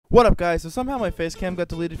What up, guys? So somehow my face cam got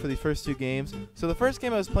deleted for the first two games. So the first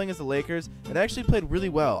game I was playing as the Lakers, and I actually played really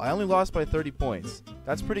well. I only lost by 30 points.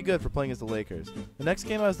 That's pretty good for playing as the Lakers. The next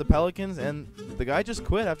game I was the Pelicans, and the guy just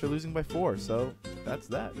quit after losing by 4, so that's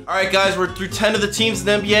that. Alright guys, we're through 10 of the teams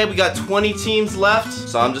in the NBA. We got 20 teams left,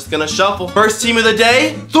 so I'm just gonna shuffle. First team of the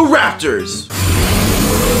day, the Raptors.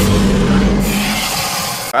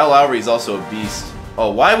 Kyle Lowry is also a beast.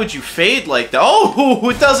 Oh, why would you fade like that? Oh,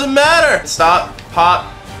 it doesn't matter. Stop,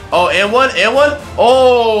 pop. Oh, and one.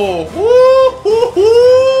 Oh, woo.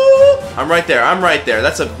 I'm right there.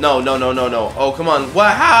 That's a no. Oh, come on.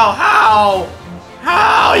 What? How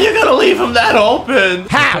are you gonna leave him that open?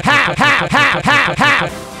 How?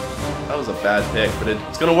 That was a bad pick, but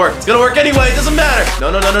it's gonna work. It's gonna work anyway. It doesn't matter.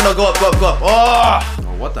 No. Go up. Oh,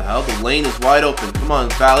 what the hell? The lane is wide open. Come on,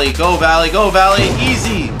 Valley. Go, Valley.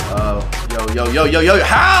 Easy. Yo.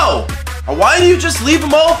 How? Why do you just leave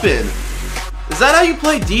him open? Is that how you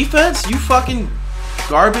play defense? You fucking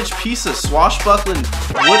garbage piece of swashbuckling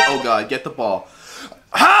wood. Oh god, get the ball.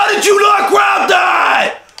 How did you not grab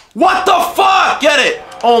that? What the fuck? Get it.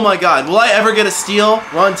 Oh my god, will I ever get a steal?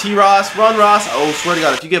 Run T-Ross, run Ross. Oh, swear to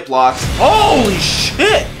god, if you get blocks. Holy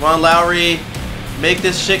shit. Ron Lowry, make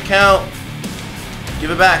this shit count.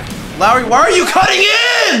 Give it back. Lowry, why are you cutting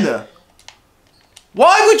in?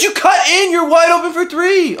 Why would you cut in? You're wide open for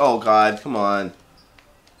 3. Oh god, come on.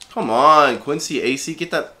 Come on, Quincy AC,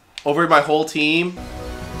 get that over my whole team.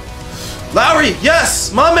 Lowry,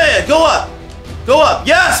 yes, my man, go up.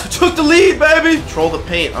 Yes, we took the lead, baby. Control the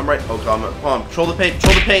paint. I'm right. Oh, come on, control the paint.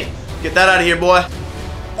 Get that out of here, boy.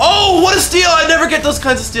 Oh, what a steal. I never get those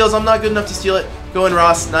kinds of steals. I'm not good enough to steal it. Go in,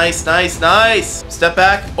 Ross. Nice. Step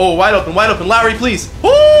back. Oh, wide open. Lowry, please.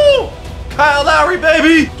 Woo! Kyle Lowry,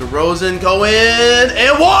 baby. DeRozan, go in,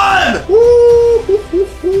 and 1.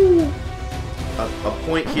 Woo! A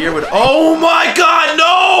point here would. Oh my god,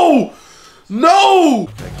 no!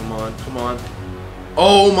 Okay, come on.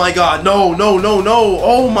 Oh my god, no.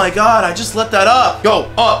 Oh my god, I just let that up. Go,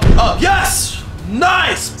 up, yes!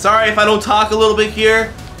 Nice! Sorry if I don't talk a little bit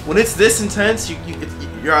here. When it's this intense,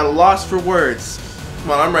 you're at a loss for words.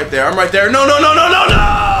 Come on, I'm right there. No!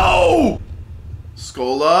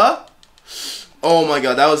 Scola. Oh my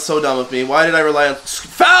god, that was so dumb of me. Why did I rely on...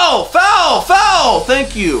 Foul!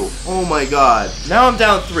 Thank you. Oh my god. Now I'm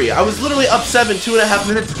down 3. I was literally up 7 2.5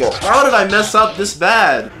 minutes ago. How did I mess up this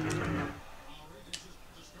bad?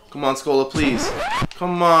 Come on, Scola, please.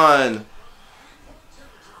 Come on.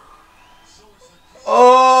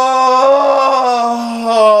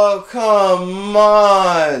 Oh, come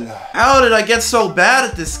on. How did I get so bad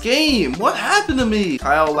at this game? What happened to me?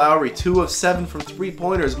 Kyle Lowry, 2 of 7 from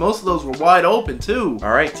 3-pointers. Most of those were wide open, too.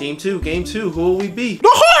 All right, team 2, game 2. Who will we be? The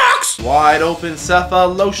Hawks! Wide open,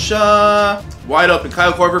 Cephalosha. Wide open,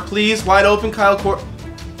 Kyle Korver, please. Wide open, Kyle Korver.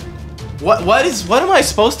 What am I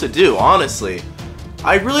supposed to do, honestly?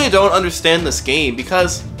 I really don't understand this game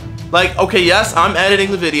because, like, okay, yes, I'm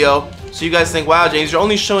editing the video. So you guys think, wow, James, you're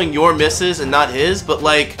only showing your misses and not his, but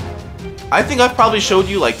like, I think I've probably showed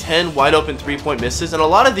you like 10 wide open 3-point misses, and a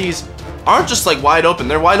lot of these aren't just like wide open,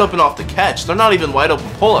 they're wide open off the catch. They're not even wide open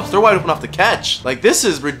pull-ups, they're wide open off the catch. Like, this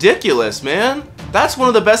is ridiculous, man. That's one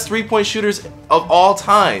of the best 3-point shooters of all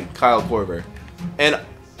time, Kyle Korver. And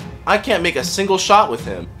I can't make a single shot with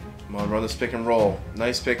him. Come on, run this pick and roll.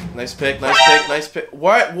 Nice pick. What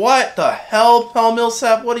the hell, Paul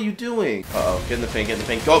Millsap? What are you doing? Uh-oh, get in the paint.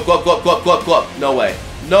 Go up. No way.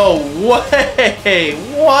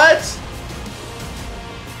 What?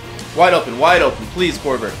 Wide open, please,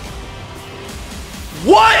 Korver.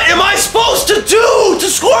 What am I supposed to do to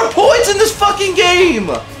score points in this fucking game?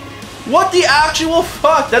 What the actual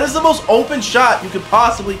fuck? That is the most open shot you could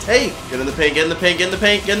possibly take. Get in the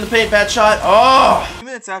paint, bad shot. Oh! A few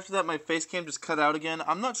minutes after that, my face cam just cut out again.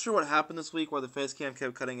 I'm not sure what happened this week why the face cam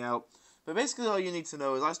kept cutting out. But basically all you need to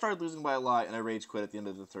know is I started losing by a lot and I rage quit at the end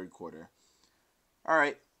of the 3rd quarter.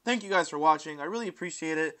 Alright, thank you guys for watching. I really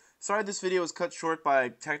appreciate it. Sorry this video was cut short by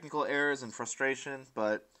technical errors and frustration,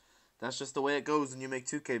 but that's just the way it goes when you make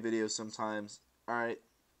 2K videos sometimes. Alright,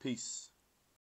 peace.